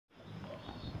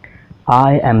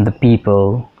I am the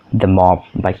people, the mob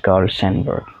by Carl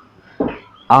Sandburg.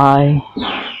 I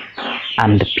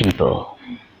am the people,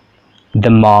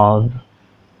 the mob,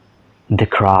 the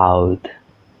crowd,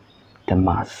 the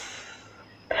mass.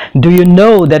 Do you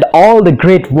know that all the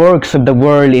great works of the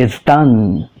world is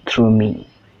done through me?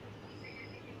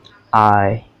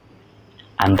 I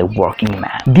am the working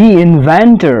man, the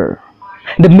inventor,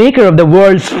 the maker of the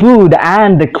world's food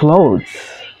and the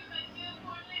clothes.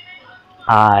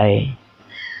 I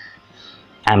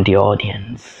am the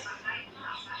audience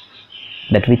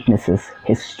that witnesses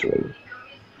history.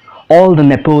 All the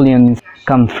Napoleons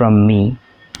come from me,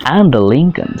 and the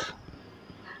Lincolns.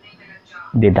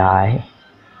 They die,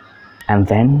 and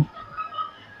then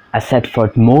I set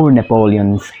forth more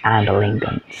Napoleons and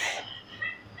Lincolns.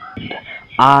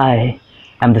 I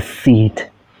am the seed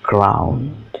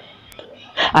crowned.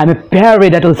 I'm a berry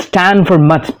that will stand for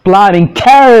much plowing.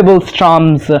 Terrible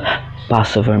storms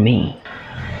pass over me,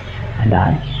 and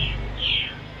I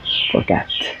forget.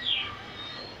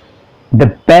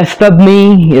 The best of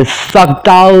me is sucked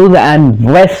out and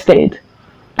wasted,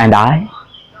 and I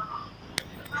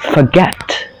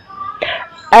forget.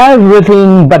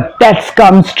 Everything but death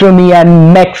comes to me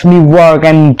and makes me work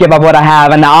and give up what I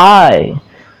have, and I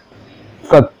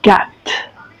forget.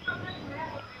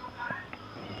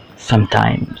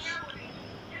 Sometimes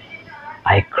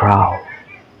I crawl,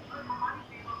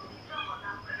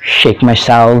 shake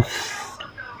myself,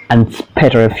 and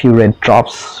spatter a few red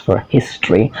drops for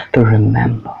history to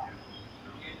remember.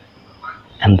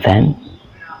 And then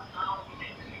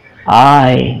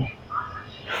I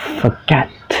forget.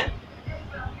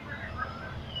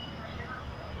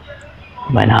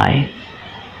 When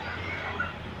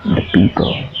the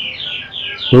people,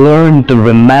 learn to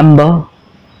remember,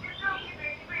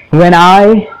 when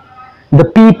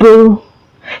the people,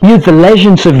 use the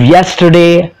legends of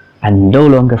yesterday and no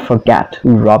longer forget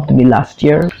who robbed me last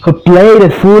year, who played a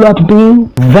fool on me,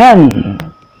 then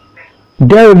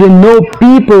there will be no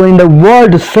people in the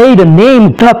world to say the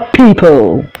name the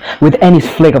people with any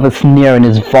flick of a sneer in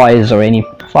his voice or any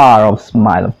far-off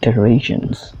smile of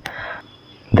decorations.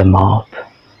 The mob,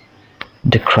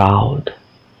 the crowd,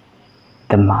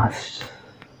 the mass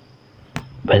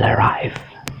will arrive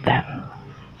then.